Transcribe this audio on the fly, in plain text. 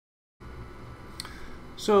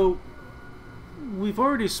So we've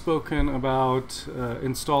already spoken about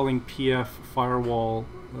installing PF Firewall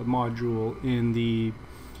module in the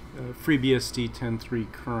FreeBSD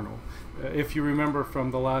 10.3 kernel. If you remember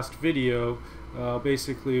from the last video,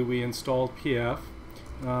 basically we installed PF.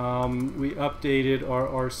 We updated our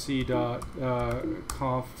rc.conf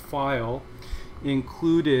file,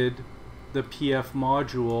 included the PF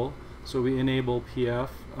module, so we enable PF.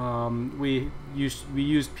 We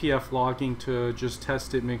used PF logging to just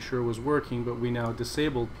test it, make sure it was working, but we now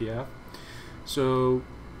disabled PF. So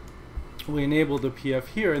we enabled the PF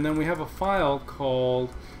here, and then we have a file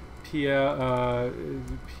called pf.conf,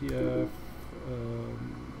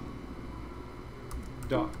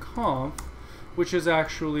 which is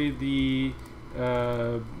actually the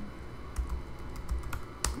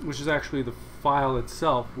file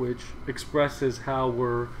itself, which expresses how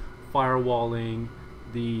we're firewalling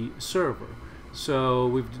the server. So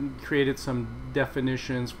we've created some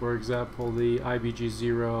definitions, for example, the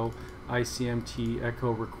IBG0, ICMT,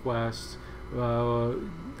 echo request.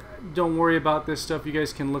 Don't worry about this stuff. You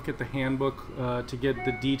guys can look at the handbook to get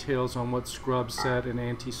the details on what scrub set and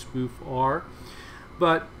anti-spoof are.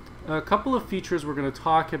 But a couple of features we're going to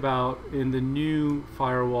talk about in the new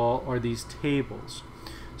firewall are these tables.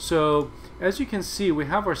 So as you can see, we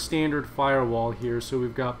have our standard firewall here. So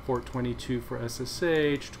we've got port 22 for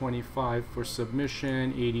SSH, 25 for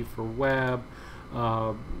submission, 80 for web,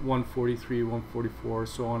 143, 144,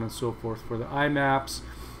 so on and so forth for the IMAPs.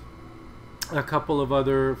 A couple of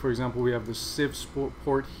other, for example, we have the civ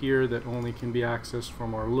port here that only can be accessed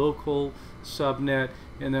from our local subnet,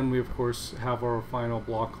 and then we of course have our final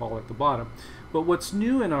block call at the bottom. But what's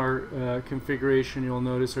new in our configuration, you'll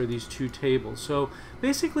notice, are these two tables. So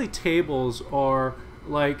basically tables are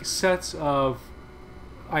like sets of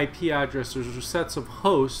IP addresses or sets of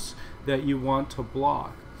hosts that you want to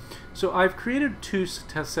block. So I've created two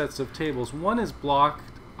sets of tables. One is blocked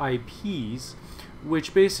IPs,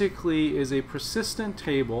 which basically is a persistent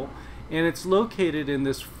table, and it's located in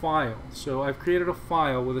this file. So I've created a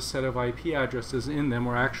file with a set of IP addresses in them,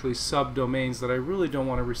 or actually subdomains that I really don't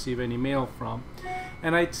want to receive any mail from.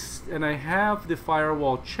 And I have the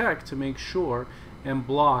firewall checked to make sure and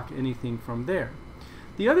block anything from there.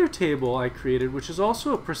 The other table I created, which is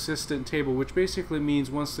also a persistent table, which basically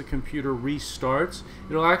means once the computer restarts,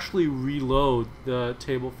 it'll actually reload the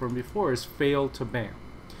table from before, is Fail2Ban.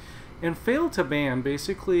 And Fail2Ban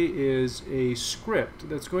basically is a script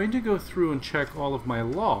that's going to go through and check all of my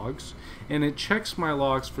logs, and it checks my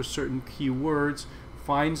logs for certain keywords,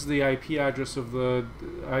 finds the IP address of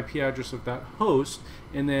that host,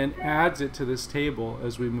 and then adds it to this table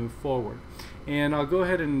as we move forward. And I'll go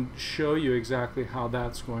ahead and show you exactly how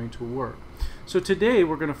that's going to work. So today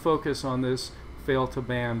we're going to focus on this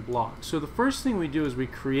Fail2Ban block. So the first thing we do is we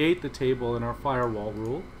create the table in our firewall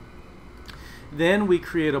rule. Then we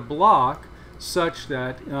create a block such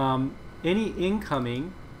that any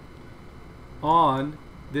incoming on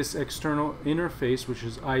this external interface, which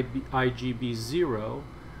is IGB0,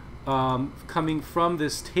 coming from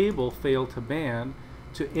this table Fail2Ban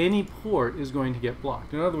to any port is going to get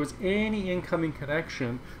blocked. In other words, any incoming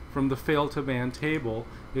connection from the Fail2Ban table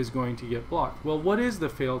is going to get blocked. Well, what is the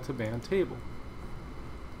Fail2Ban table?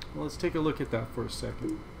 Well, let's take a look at that for a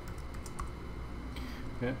second.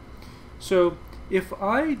 Okay. So if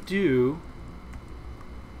I do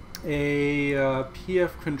a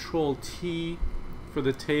PF control T for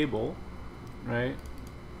the table, right?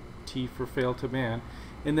 T for Fail2Ban,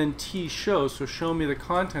 and then T show, so show me the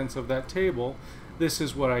contents of that table, this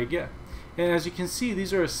is what I get. And as you can see,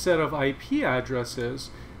 these are a set of IP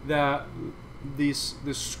addresses that this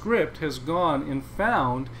script has gone and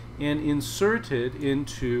found and inserted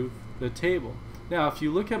into the table. Now, if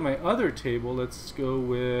you look at my other table, let's go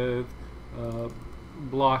with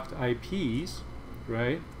blocked IPs,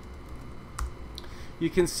 right? You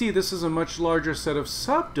can see this is a much larger set of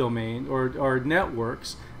subdomain or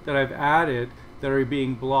networks that I've added that are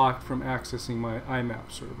being blocked from accessing my IMAP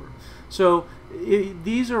server. So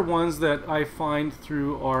these are ones that I find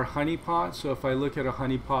through our honeypot. So if I look at a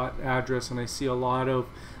honeypot address and I see a lot of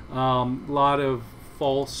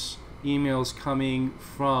false emails coming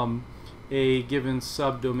from a given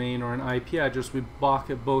subdomain or an IP address, we block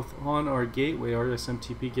it both on our gateway, our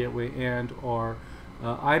SMTP gateway, and our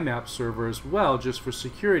IMAP server as well, just for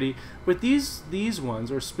security. But these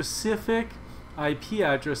ones are specific IP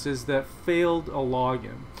addresses that failed a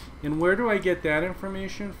login. And where do I get that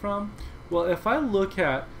information from? Well, if I look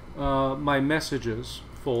at my messages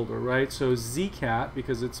folder, right? So zcat,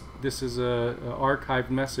 because this is a archived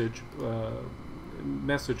message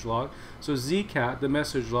message log. So zcat, the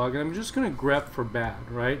message log, and I'm just going to grep for bad,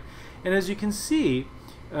 right? And as you can see,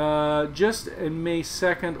 just in May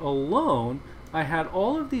 2nd alone, I had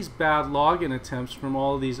all of these bad login attempts from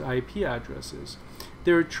all of these IP addresses.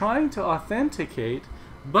 They're trying to authenticate,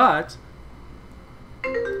 but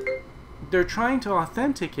they're trying to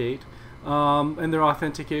authenticate, and their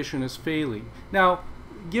authentication is failing. Now,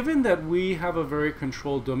 given that we have a very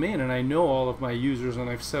controlled domain, and I know all of my users, and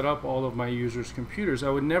I've set up all of my users' computers,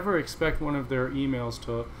 I would never expect one of their emails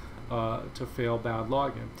to fail bad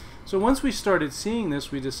login. So once we started seeing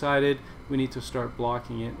this, we decided we need to start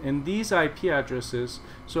blocking it. And these IP addresses,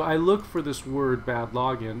 so I look for this word bad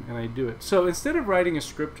login and I do it. So instead of writing a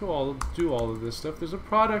script to do all of this stuff, there's a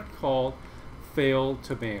product called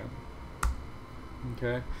Fail2Ban.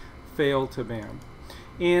 Okay, Fail2Ban.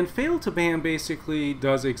 And Fail2Ban basically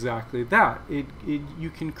does exactly that.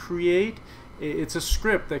 You can create, it's a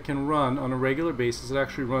script that can run on a regular basis. It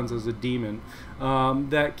actually runs as a daemon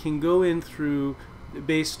that can go in through,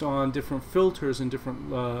 based on different filters and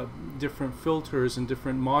different filters and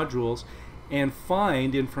different modules, and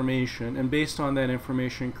find information, and based on that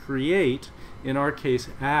information create, in our case,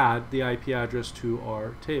 add the IP address to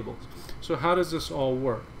our tables. So how does this all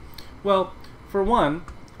work? Well, for one,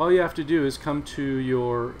 all you have to do is come to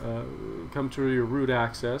your root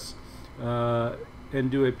access and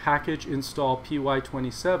do a package install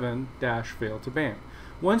py27-fail2ban.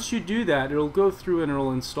 Once you do that, it'll go through and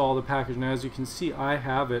it'll install the package. Now, as you can see, I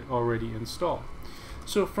have it already installed.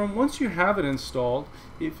 So from once you have it installed,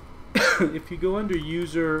 if if you go under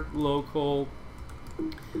user local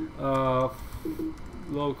etc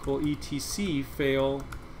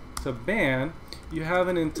fail2ban, you have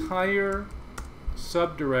an entire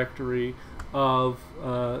subdirectory of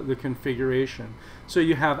the configuration. So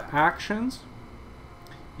you have actions,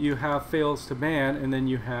 you have Fail2Ban, and then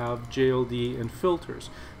you have JLD and filters.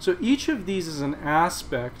 So each of these is an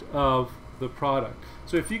aspect of the product.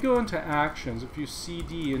 So if you go into actions, if you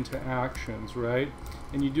cd into actions, right,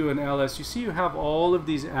 and you do an ls, you see you have all of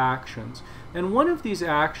these actions. And one of these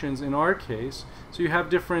actions, in our case, so you have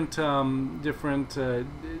different,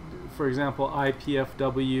 for example,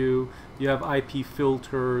 IPFW, you have IP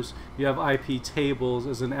filters, you have IP tables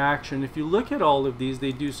as an action. If you look at all of these,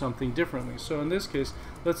 they do something differently. So in this case,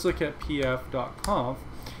 let's look at pf.conf,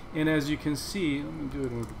 and as you can see, let me do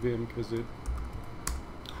it with Vim because it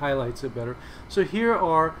highlights it better. So here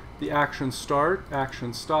are the action start,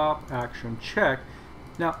 action stop, action check.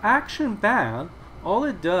 Now action ban, all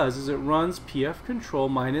it does is it runs pf control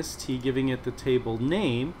 -t, giving it the table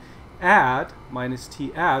name, add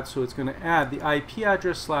 -t add, so it's going to add the IP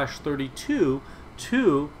address /32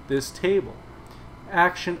 to this table.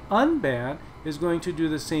 Action unban is going to do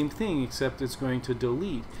the same thing, except it's going to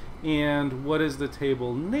delete. And what is the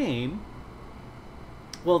table name?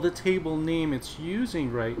 Well, the table name it's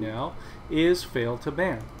using right now is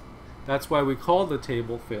Fail2Ban. That's why we call the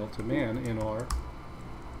table Fail2Ban in our,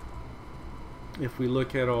 if we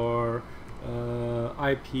look at our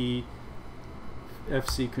IP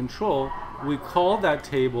FC control, we call that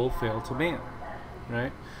table Fail2Ban,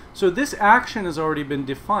 right? So this action has already been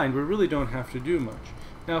defined. We really don't have to do much.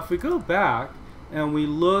 Now if we go back and we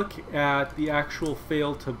look at the actual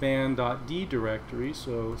fail2ban.d directory,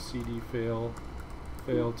 so cd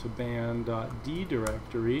fail2ban.d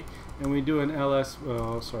directory, and we do an ls,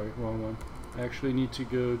 oh sorry, wrong one. I actually need to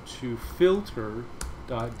go to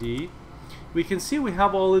filter.d. We can see we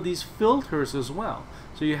have all of these filters as well.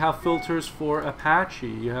 So you have filters for Apache,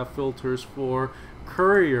 you have filters for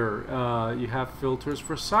Courier, you have filters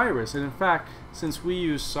for Cyrus. And in fact, since we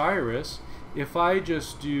use Cyrus, if I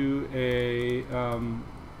just do a,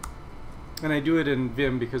 and I do it in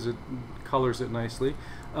Vim because it colors it nicely,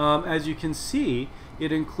 as you can see,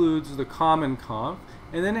 it includes the common conf,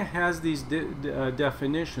 and then it has these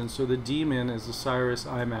definitions. So the daemon is the Cyrus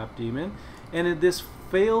IMAP daemon, and this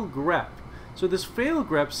fail grep. So this fail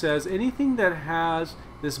grep says anything that has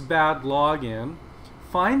this bad login,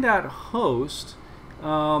 find that host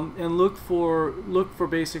and look for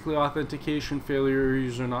basically authentication failure or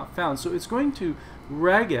user not found. So it's going to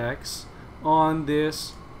regex on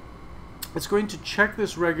this. It's going to check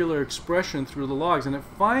this regular expression through the logs, and it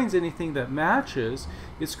finds anything that matches.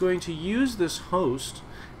 It's going to use this host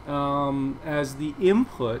as the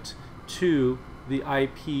input to the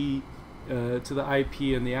IP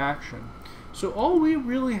and the action. So all we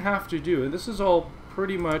really have to do, and this is all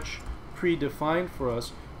pretty much predefined for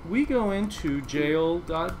us, we go into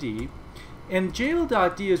jail.d, and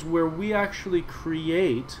jail.d is where we actually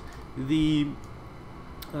create the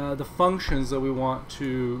functions that we want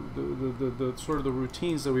to, the sort of the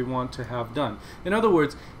routines that we want to have done. In other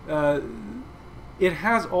words, it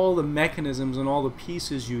has all the mechanisms and all the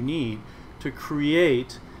pieces you need to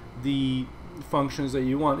create the functions that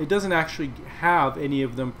you want. It doesn't actually have any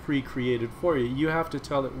of them pre-created for you. You have to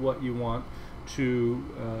tell it what you want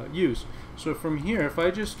to use. So from here, if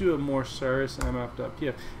I just do a more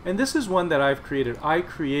cyrus.imap.pf, and this is one that I've created. I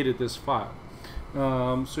created this file.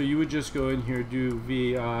 So you would just go in here, do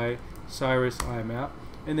vi cyrus.imap,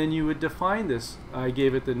 and then you would define this. I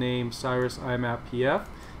gave it the name cyrus.imap.pf.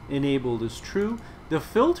 Enabled is true. The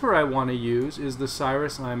filter I want to use is the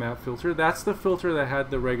cyrus.imap filter. That's the filter that had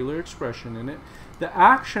the regular expression in it. The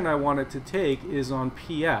action I want it to take is on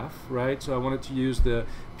PF, right? So I want it to use the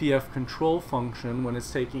PF control function when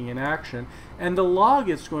it's taking an action. And the log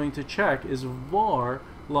it's going to check is var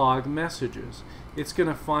log messages. It's going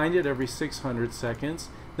to find it every 600 seconds.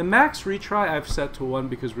 The max retry I've set to 1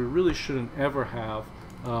 because we really shouldn't ever have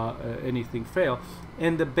anything fail.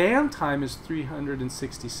 And the ban time is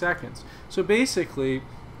 360 seconds. So basically,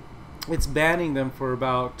 it's banning them for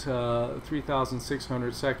about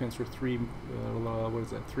 3,600 seconds, or what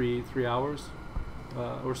is that, three hours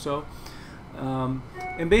or so.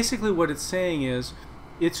 And basically what it's saying is,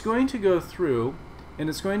 it's going to go through and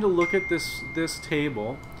it's going to look at this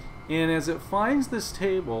table, and as it finds this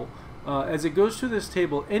table, as it goes through this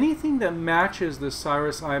table, anything that matches the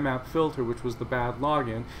cyrus.imap filter, which was the bad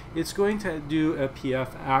login, it's going to do a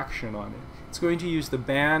PF action on it. It's going to use the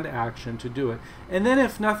banned action to do it. And then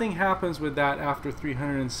if nothing happens with that after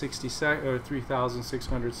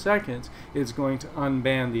 3,600 seconds, it's going to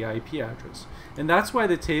unban the IP address. And that's why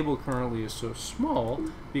the table currently is so small,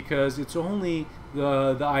 because it's only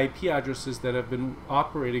the IP addresses that have been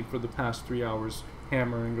operating for the past 3 hours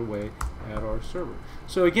hammering away at our server.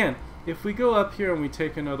 So again, if we go up here and we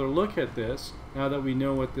take another look at this, now that we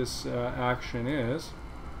know what this action is,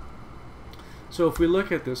 so if we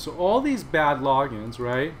look at this, so all these bad logins,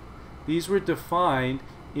 right, these were defined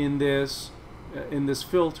in this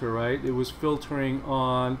filter, right? It was filtering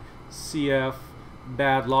on CF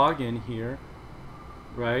bad login here,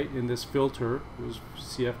 right? In this filter, it was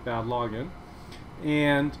CF bad login,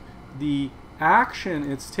 and the action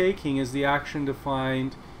it's taking is the action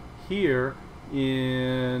defined here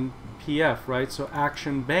in PF, right? So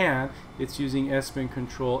action ban, it's using sbin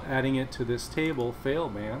control, adding it to this table,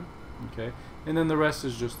 Fail2Ban, okay? And then the rest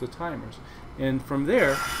is just the timers. And from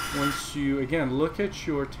there, once you again look at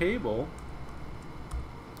your table,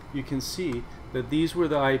 you can see that these were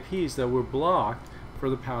the IPs that were blocked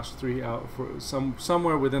for the past 3 hours, for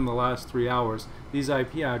somewhere within the last 3 hours. These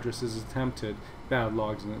IP addresses attempted bad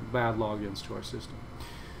logins to our system.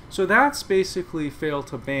 So that's basically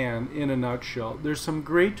Fail2Ban in a nutshell. There's some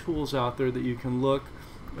great tools out there that you can look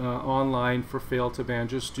online for Fail2Ban.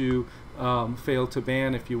 Just do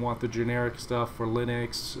Fail2Ban if you want the generic stuff for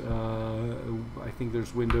Linux. I think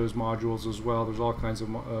there's Windows modules as well. There's all kinds of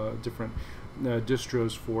different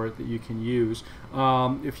distros for it that you can use.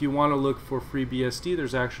 If you want to look for FreeBSD,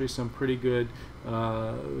 there's actually some pretty good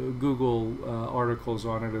Google articles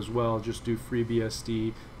on it as well. Just do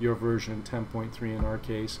FreeBSD, your version 10.3 in our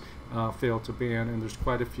case, Fail2Ban, and there's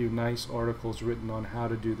quite a few nice articles written on how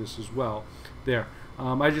to do this as well there.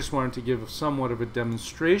 I just wanted to give somewhat of a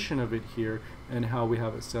demonstration of it here and how we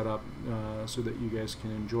have it set up so that you guys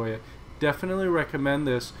can enjoy it. Definitely recommend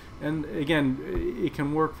this, and again, it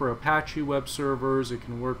can work for Apache web servers, it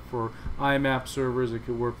can work for IMAP servers, it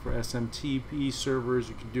could work for SMTP servers,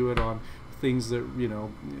 you can do it on things that, you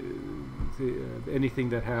know,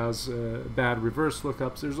 anything that has bad reverse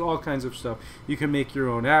lookups. There's all kinds of stuff. You can make your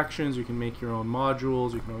own actions, you can make your own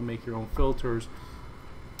modules, you can make your own filters.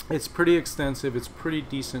 It's pretty extensive, it's a pretty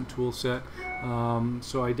decent tool set,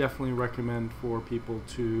 so I definitely recommend for people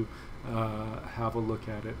to have a look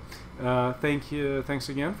at it. Thanks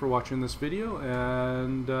again for watching this video,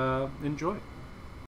 and enjoy.